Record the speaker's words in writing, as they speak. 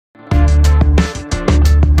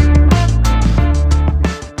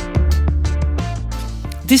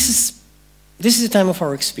This is the time of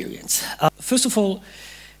our experience. First of all,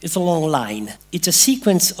 it's a long line. It's a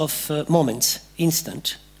sequence of moments,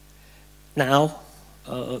 instant, now,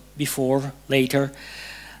 before, later,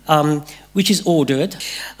 which is ordered.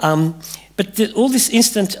 But all these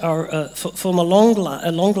instants are from a long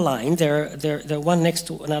line. They're one next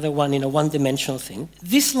to another one in a one-dimensional thing.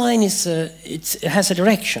 This line is it has a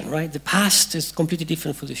direction, right? The past is completely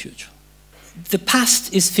different from the future. The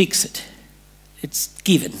past is fixed. It's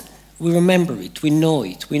given. We remember it. We know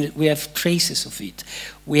it. We have traces of it.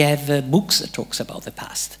 We have books that talks about the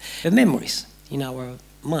past. The memories in our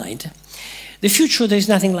mind. The future, there is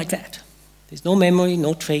nothing like that. There's no memory,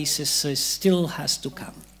 no traces. So it still has to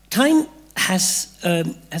come. Time has a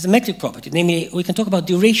metric property, namely we can talk about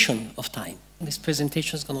duration of time. This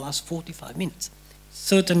presentation is going to last 45 minutes.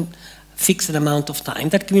 Certain fixed amount of time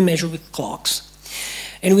that can be measured with clocks.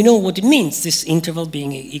 And we know what it means, this interval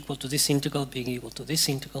being equal to this interval, being equal to this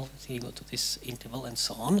interval, equal to this interval, and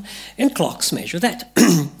so on. And clocks measure that.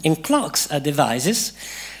 And clocks are devices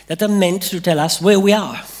that are meant to tell us where we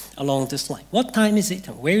are along this line. What time is it?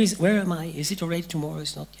 Where am I? Is it already tomorrow?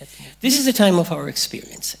 Is not yet tomorrow? This is the time of our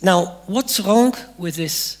experience. Now, what's wrong with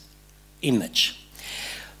this image?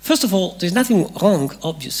 First of all, there's nothing wrong,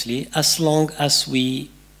 obviously, as long as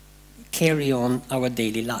we carry on our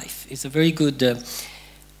daily life. It's a very good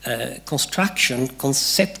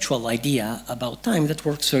conceptual idea about time that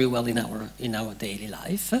works very well in our daily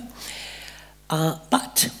life.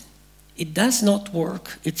 But it does not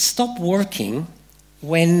work. It stops working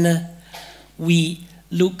when we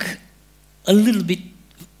look a little bit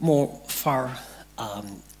more far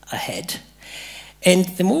ahead. And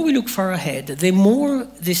the more we look far ahead, the more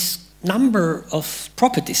this number of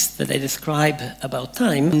properties that I describe about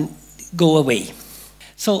time go away.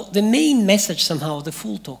 So the main message somehow, the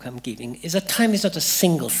full talk I'm giving, is that time is not a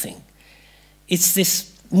single thing. It's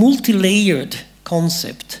this multi-layered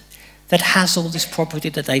concept that has all this property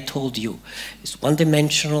that I told you. It's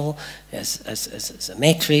one-dimensional, as a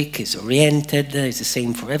metric, is oriented, is the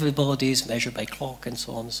same for everybody, is measured by clock, and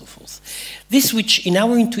so on and so forth. This, which in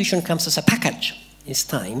our intuition comes as a package, is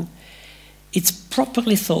time. It's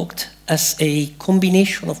properly thought as a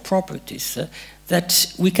combination of properties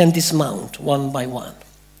that we can dismount one by one.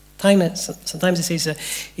 Time, sometimes it says,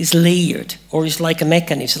 is layered, or is like a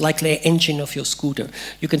mechanism, like the engine of your scooter.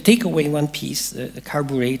 You can take away one piece, the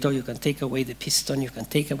carburetor, you can take away the piston, you can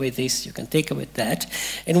take away this, you can take away that,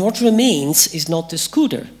 and what remains is not the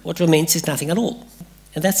scooter. What remains is nothing at all.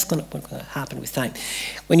 And that's what's going to happen with time.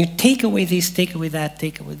 When you take away this, take away that,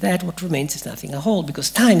 what remains is nothing at all,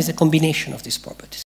 because time is a combination of these properties.